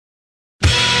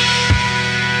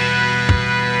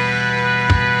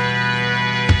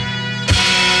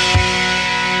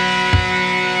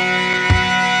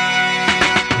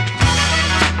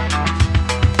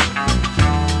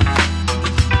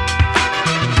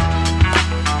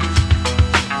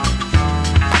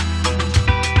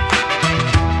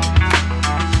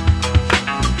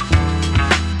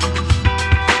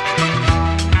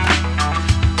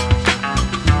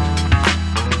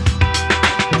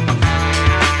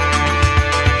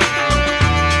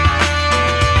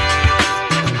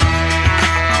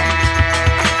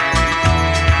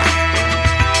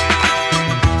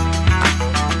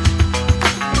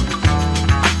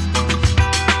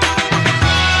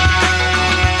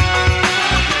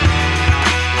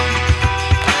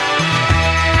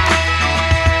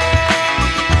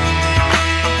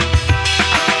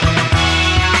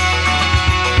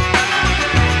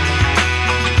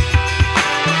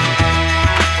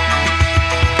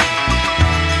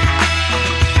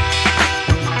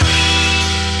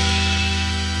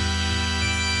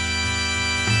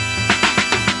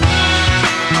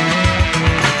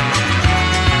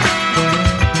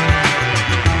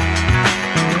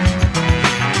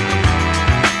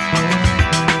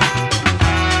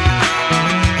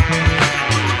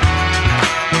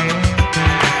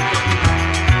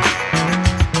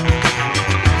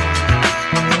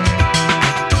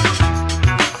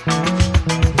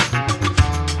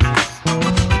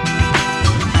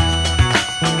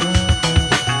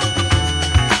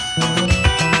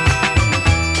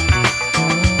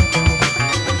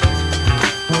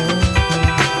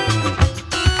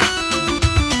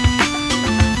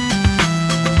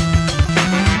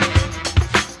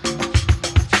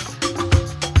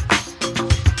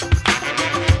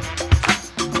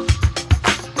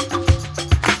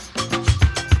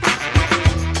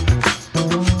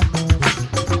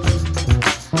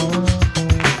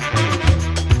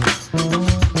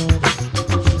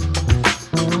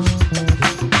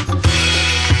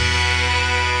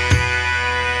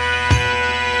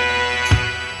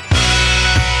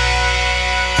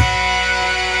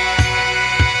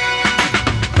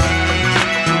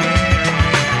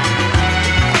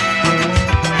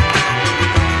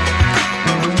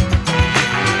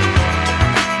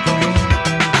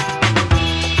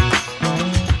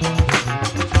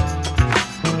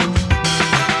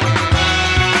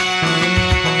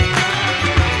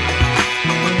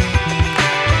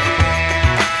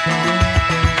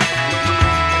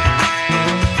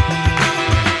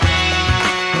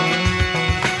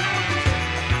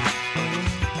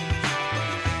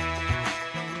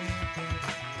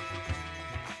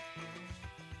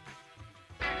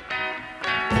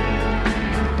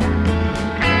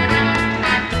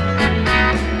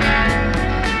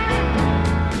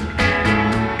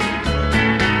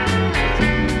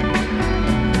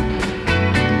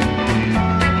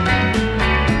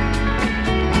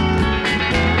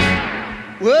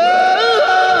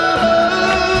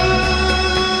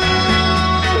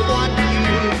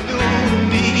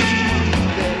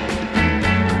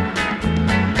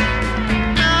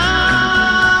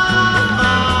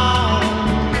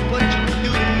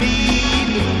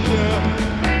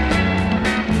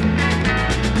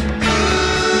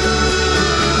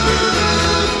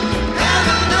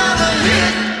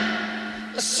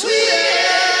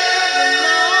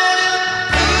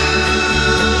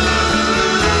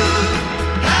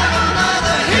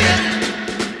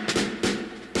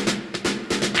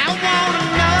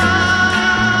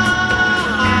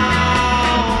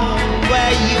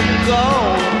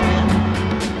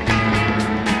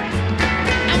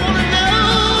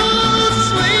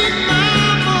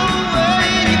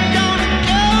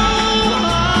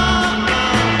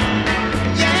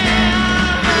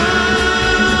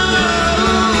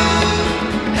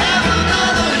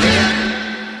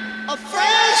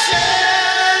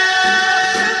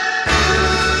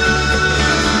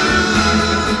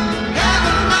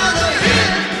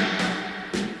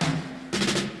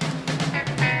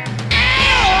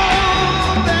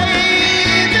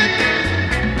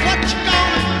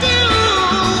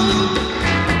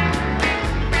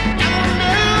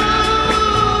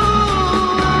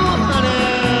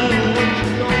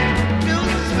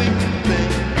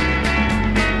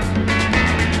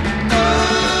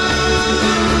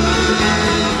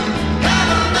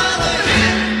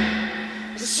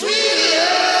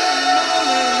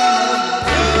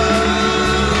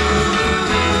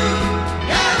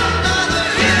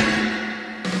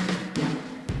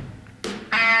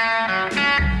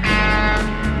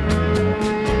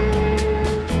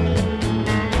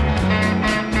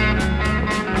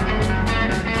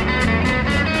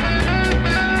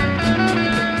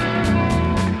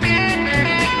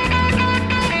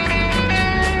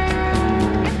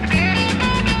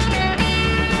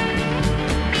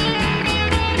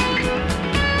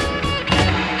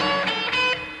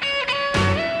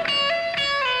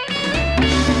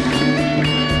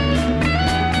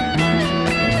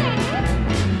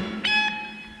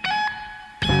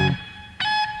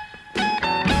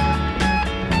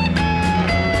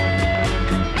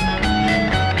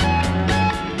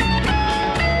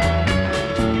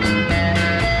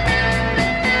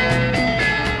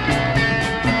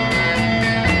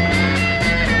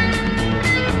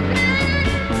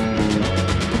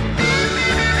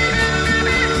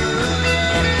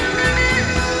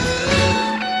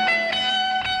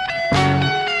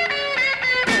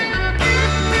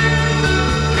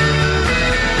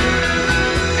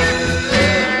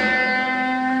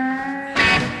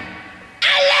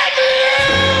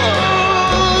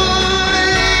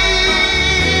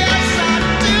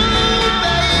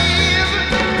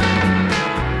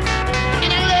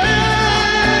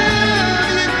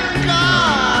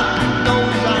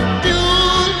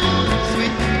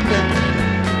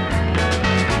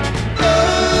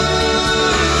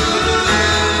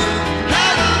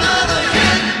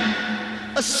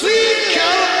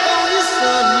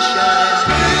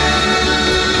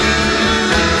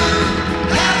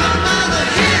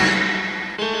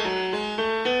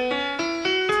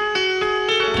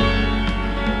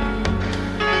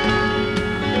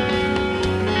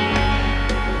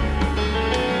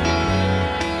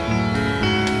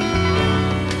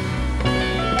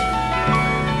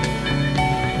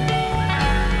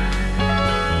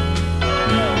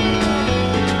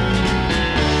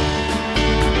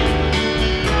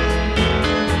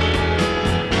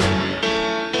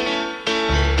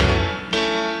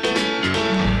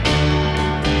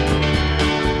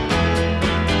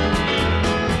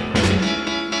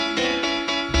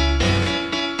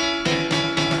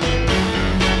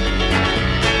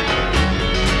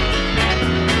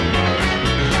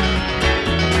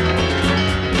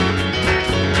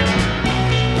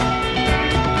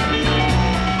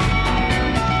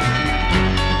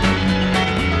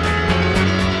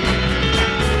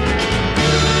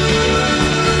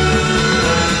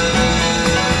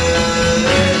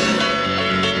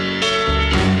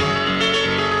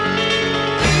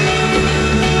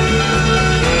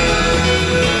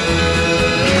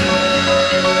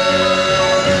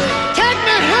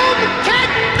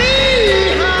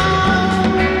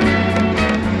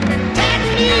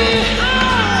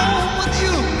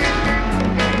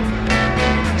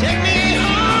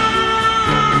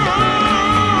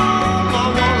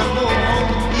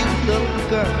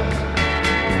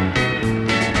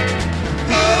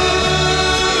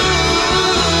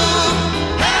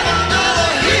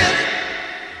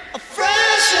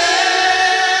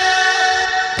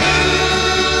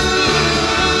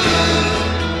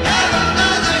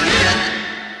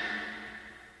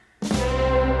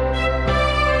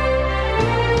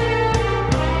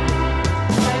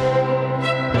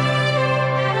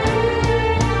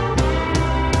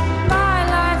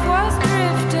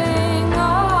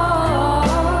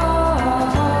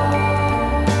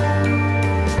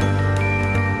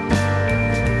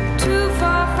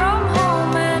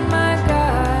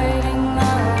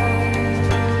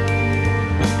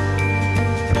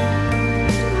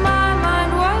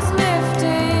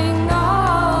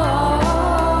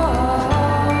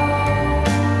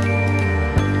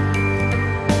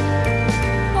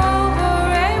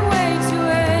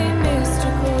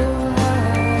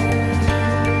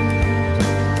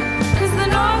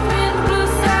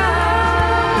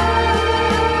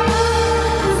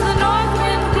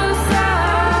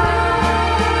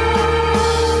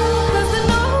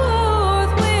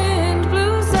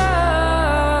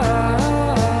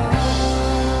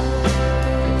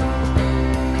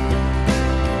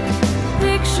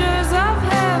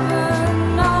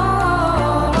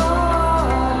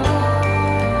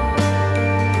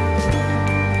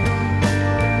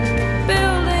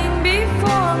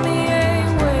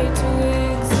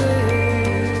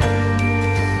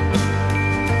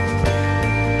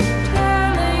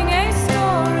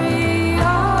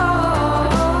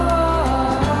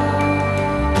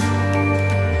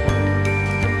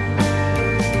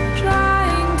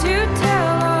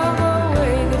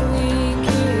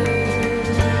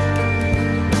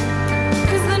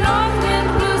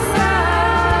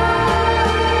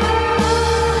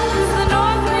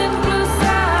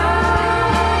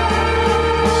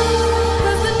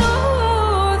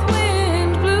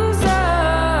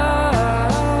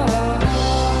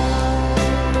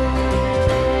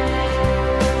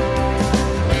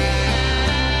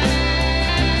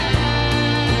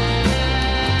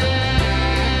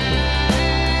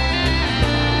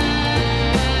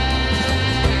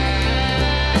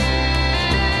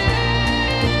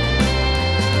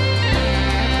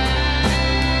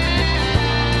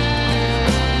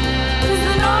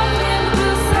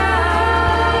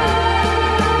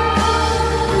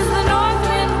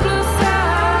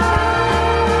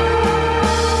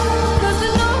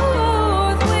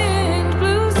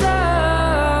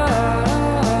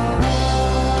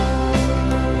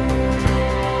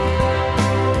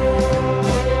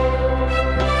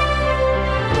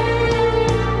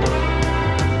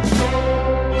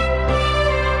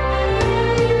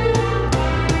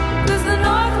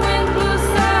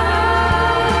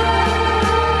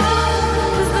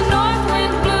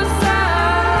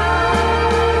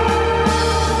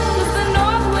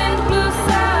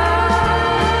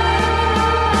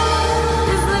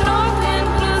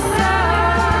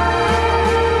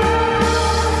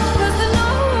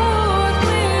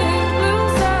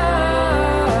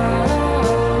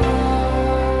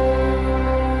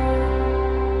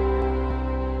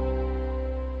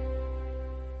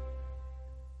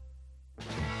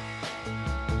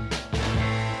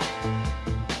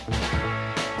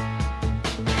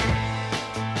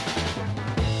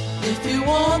If you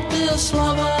want this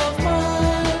love of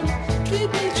mine,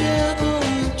 treat me gentle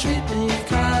and treat me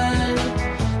kind.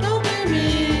 Don't be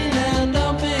mean and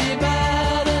don't be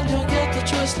bad, and you'll get the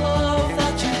truest love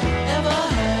that you ever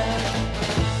had.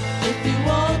 If you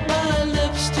want my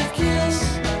lips to kiss,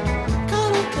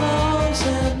 cuddle close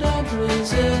and don't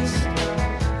resist.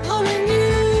 Loving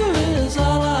you is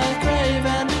all I crave,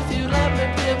 and if you let me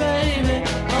be, baby,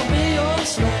 I'll be your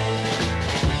slave.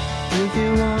 If you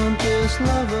want this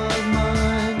love of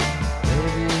mine,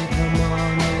 baby, come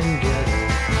on and get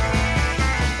it.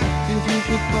 If you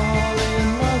should fall in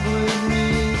love with me,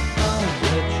 I'll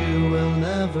bet you will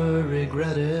never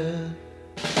regret it.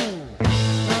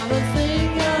 Not a thing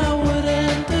I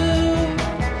wouldn't do,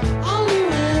 I'll do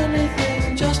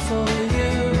anything just for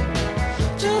you.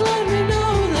 Just let me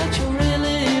know that you're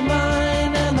really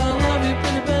mine, and I'll love you,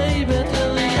 pretty baby,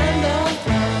 till the end of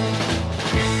time.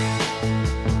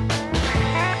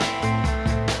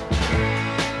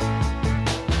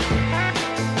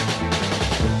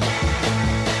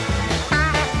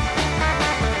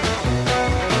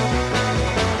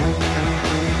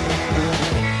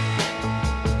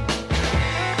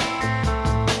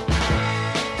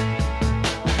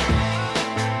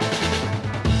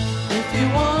 If you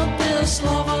want this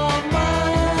love of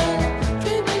mine,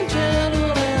 treat me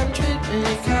gentle and treat me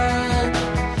kind.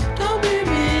 Don't be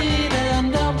mean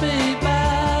and don't be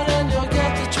bad, and you'll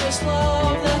get the truest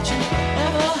love that you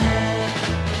ever had.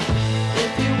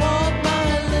 If you want my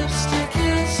lips to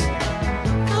kiss,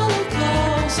 cuddle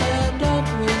close and don't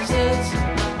resist.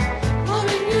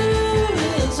 Loving you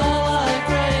is all I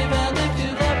crave, and if you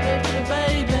let me be,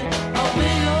 baby, I'll be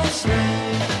your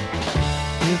slave.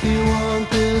 If you want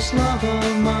this love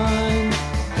of mine,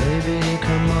 baby,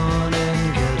 come on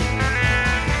and get it.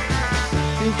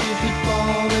 If you should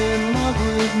fall in love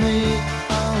with me,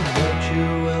 I'll bet you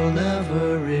will never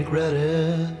regret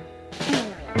it.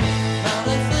 Not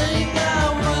a thing I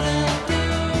wouldn't do,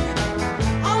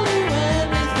 I'll do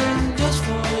anything just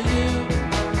for you.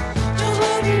 Just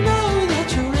let me know that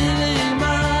you're really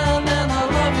mine, and I'll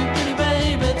love you, pretty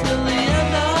baby, till the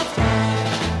end of time.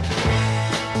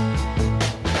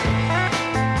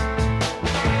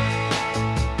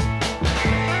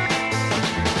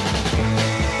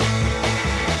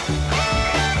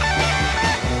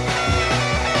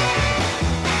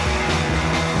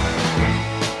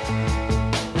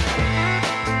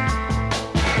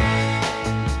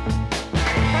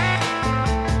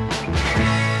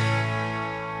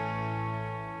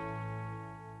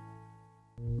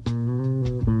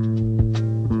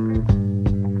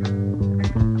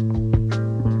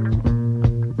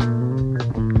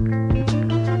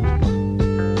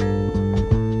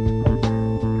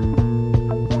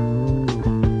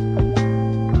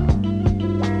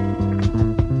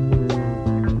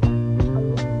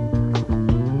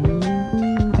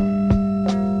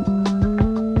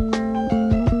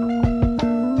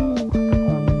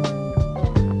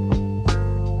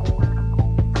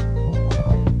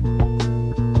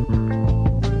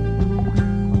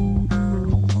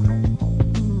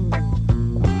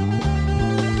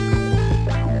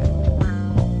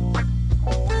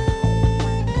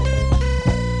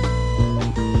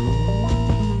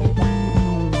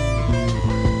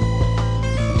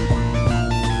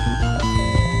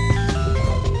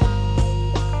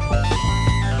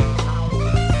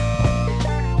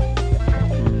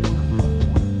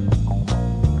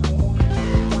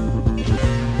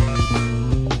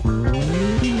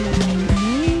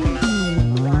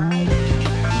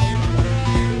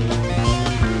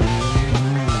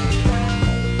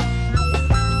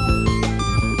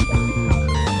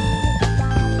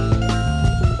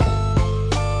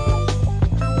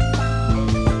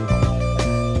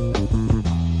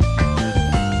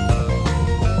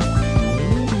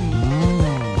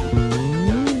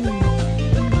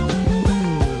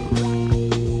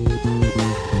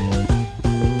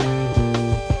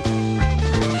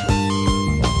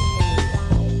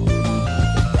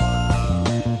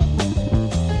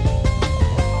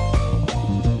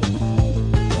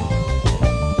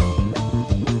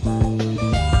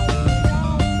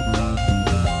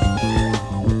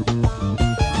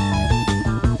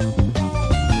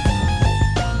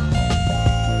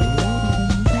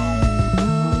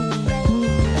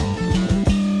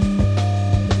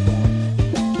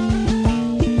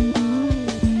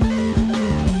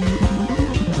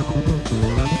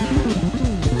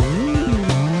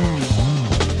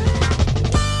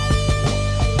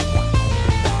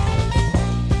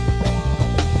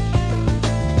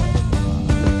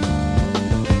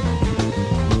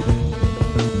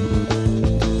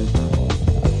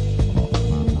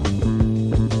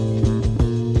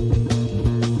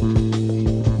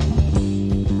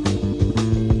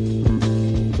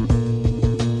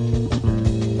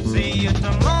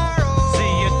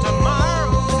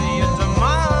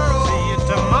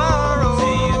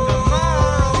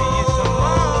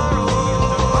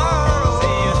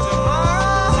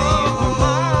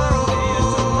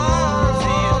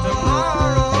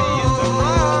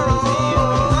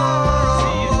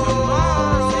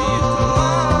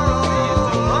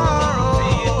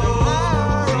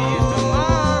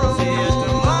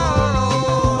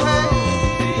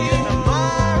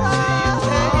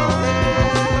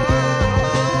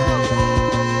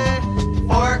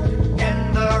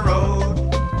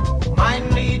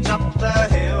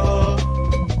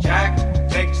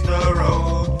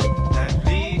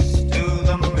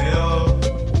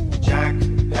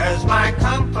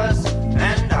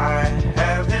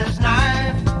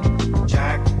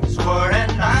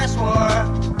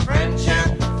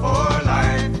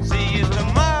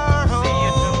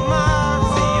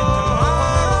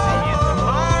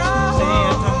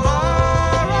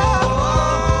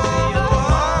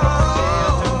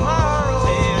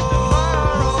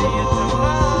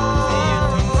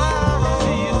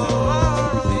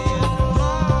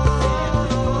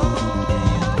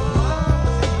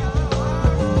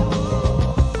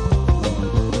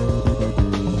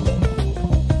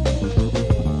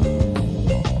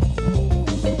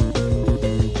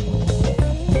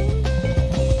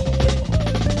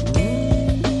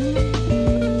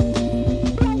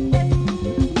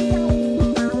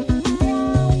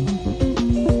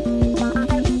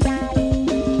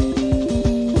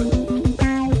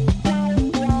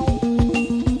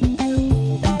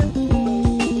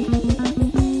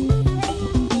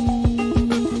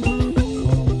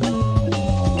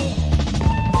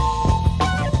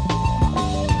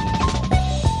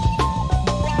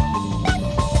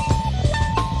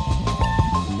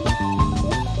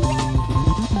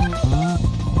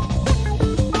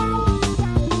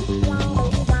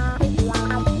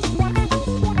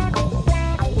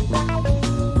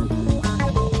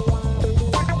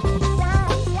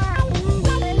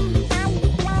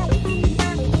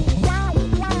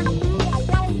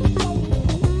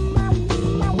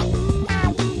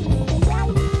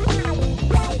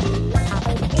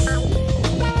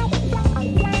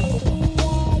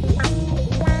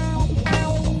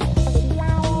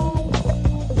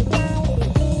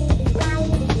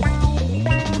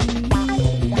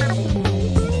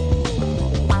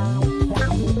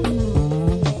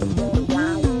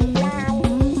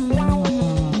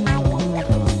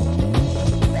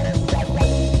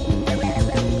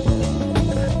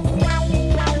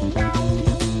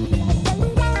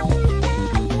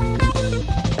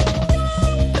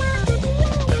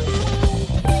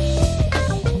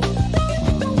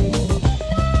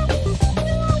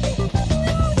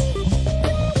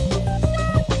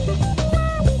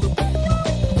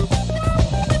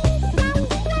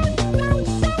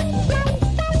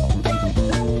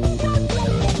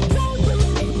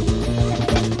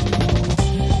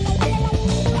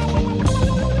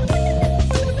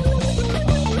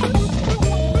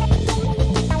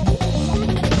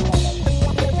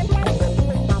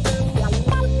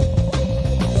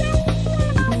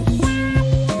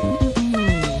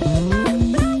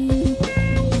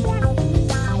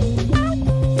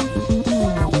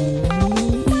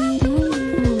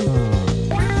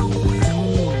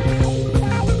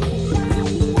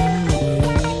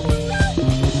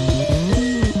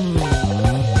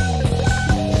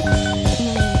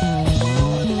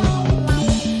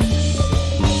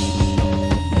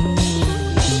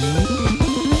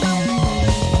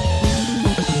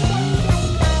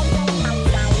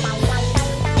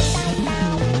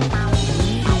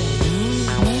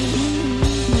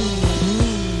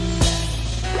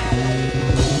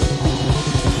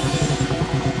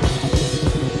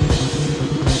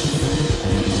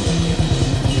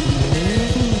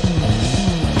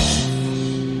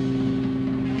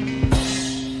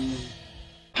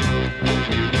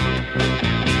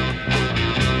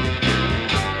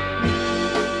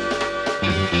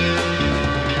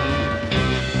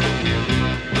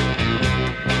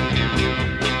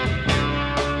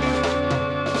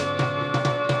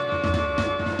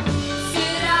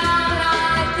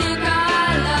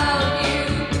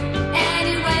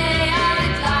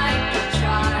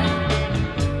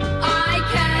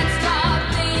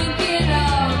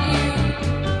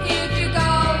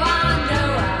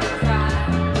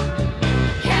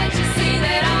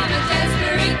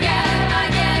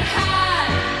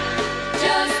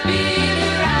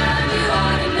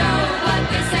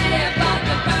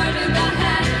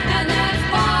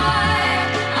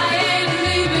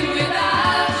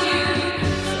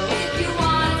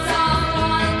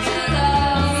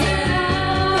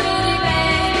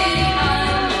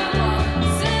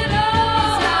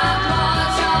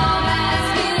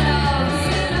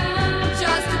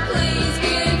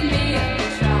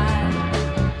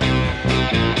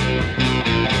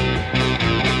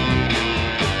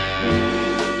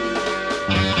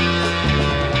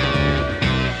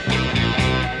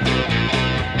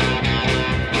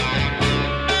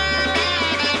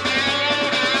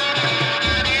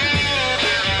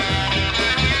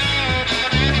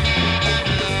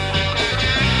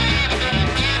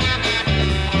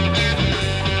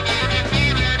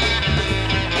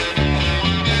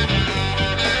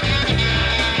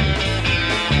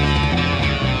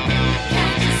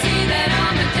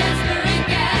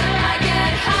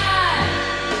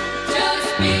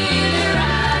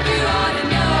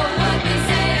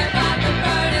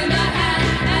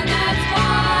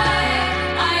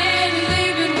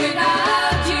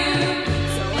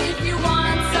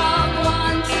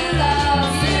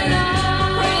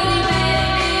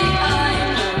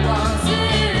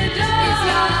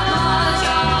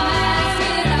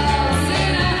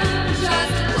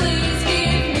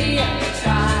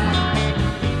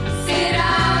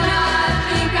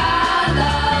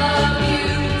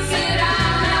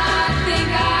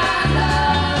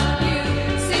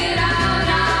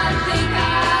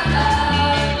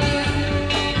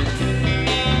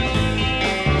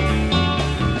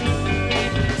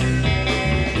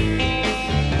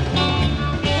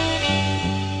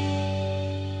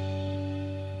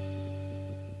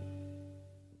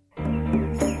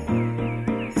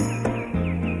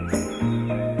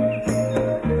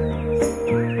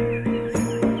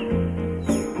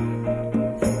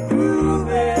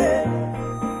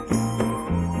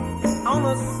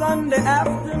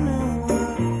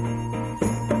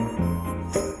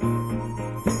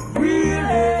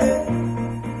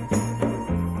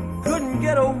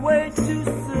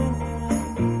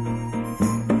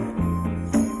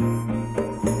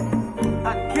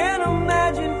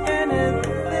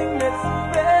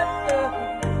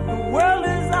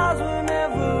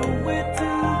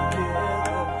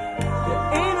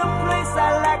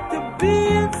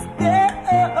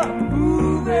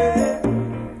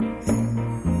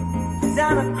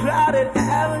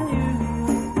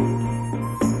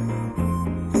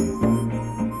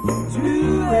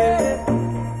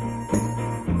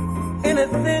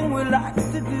 anything we like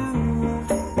to do.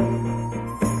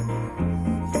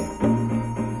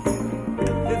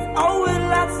 There's always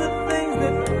lots of things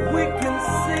that we can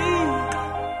see.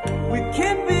 We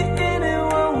can be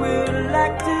anyone we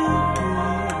like to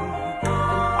be.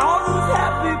 All those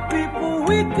happy people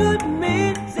we could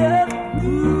meet just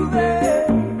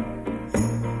moving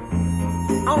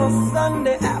on a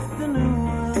Sunday afternoon.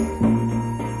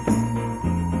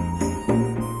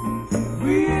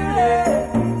 Really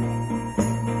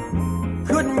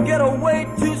couldn't get away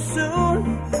too soon.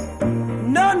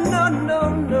 No, no, no,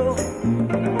 no.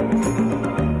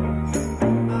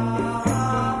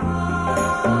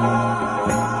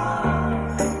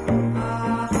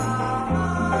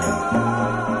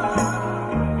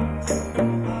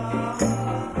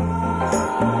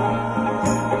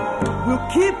 We'll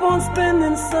keep on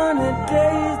spending sunny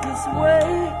days this way.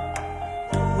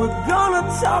 We're gonna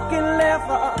talk and laugh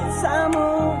our time away.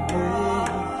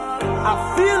 I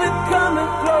feel it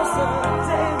coming closer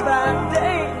day by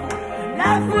day.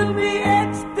 Life would be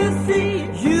ecstasy,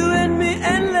 you and me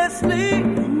endlessly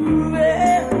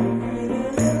moving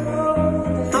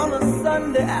on a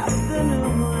Sunday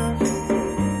afternoon.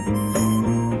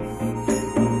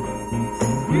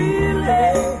 Really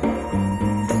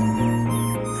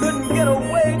couldn't get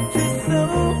away too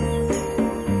soon.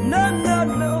 No, no,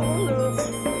 no, no.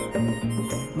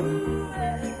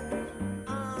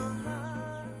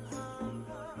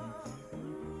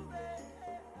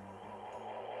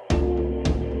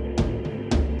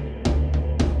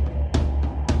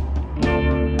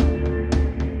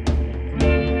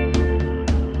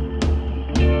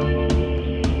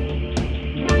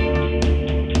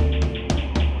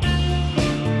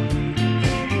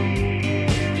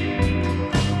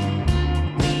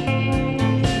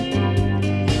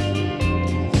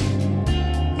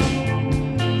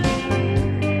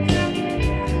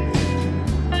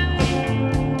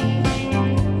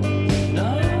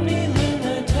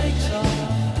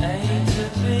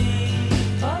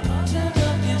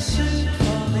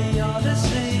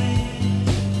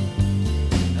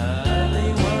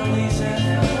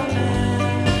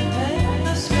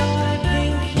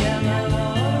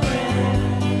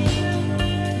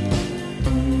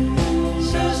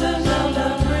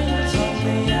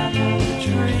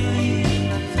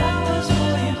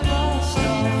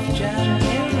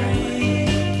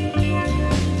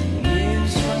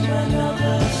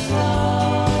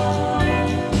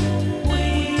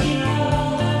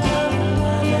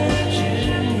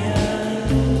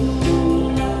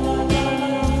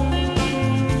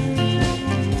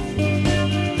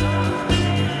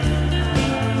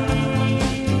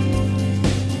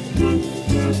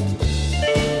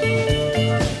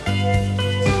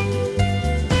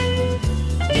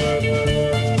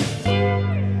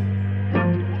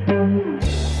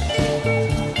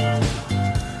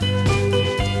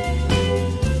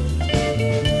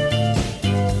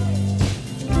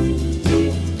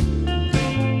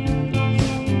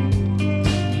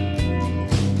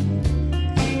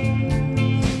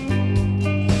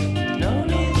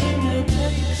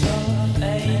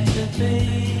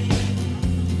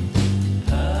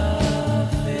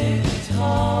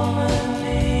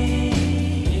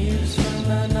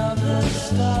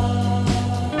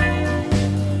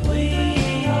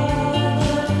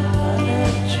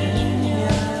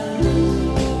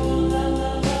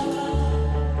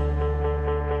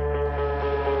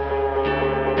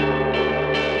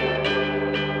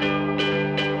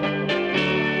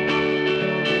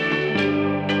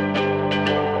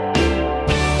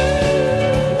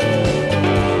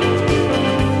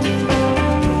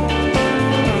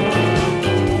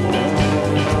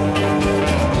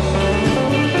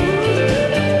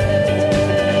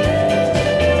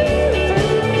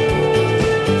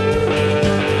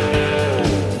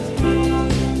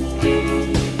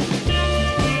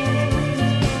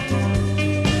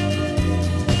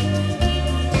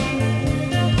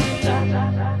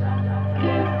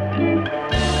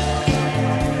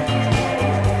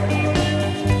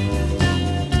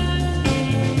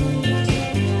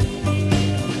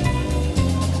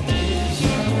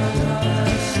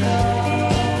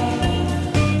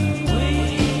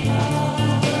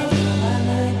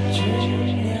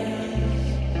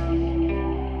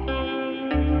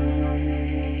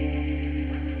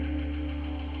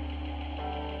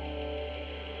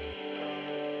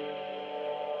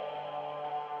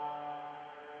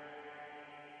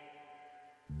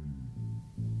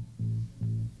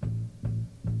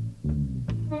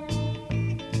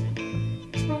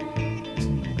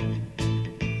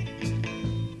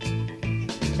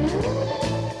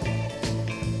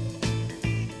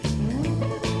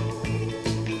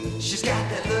 She's got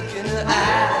that look in her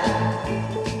eye.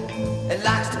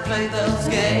 likes to play those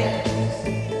games.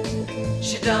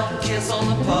 She don't kiss on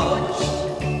the porch.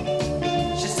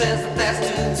 She says that that's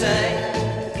too tame.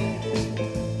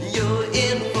 You're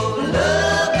in for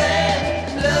loving,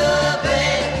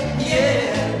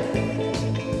 yeah.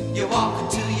 You walk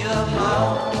into your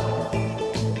home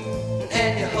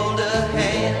and you hold her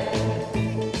hand.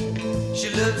 She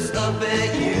looks up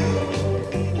at you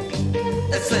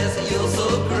and says that you're so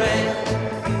grand.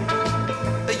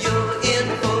 You're in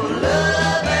for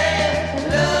loving,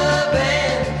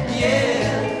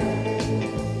 yeah.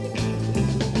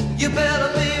 You better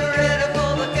be ready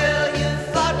for the girl you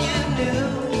thought you knew.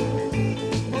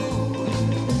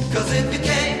 'Cause if you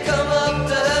can't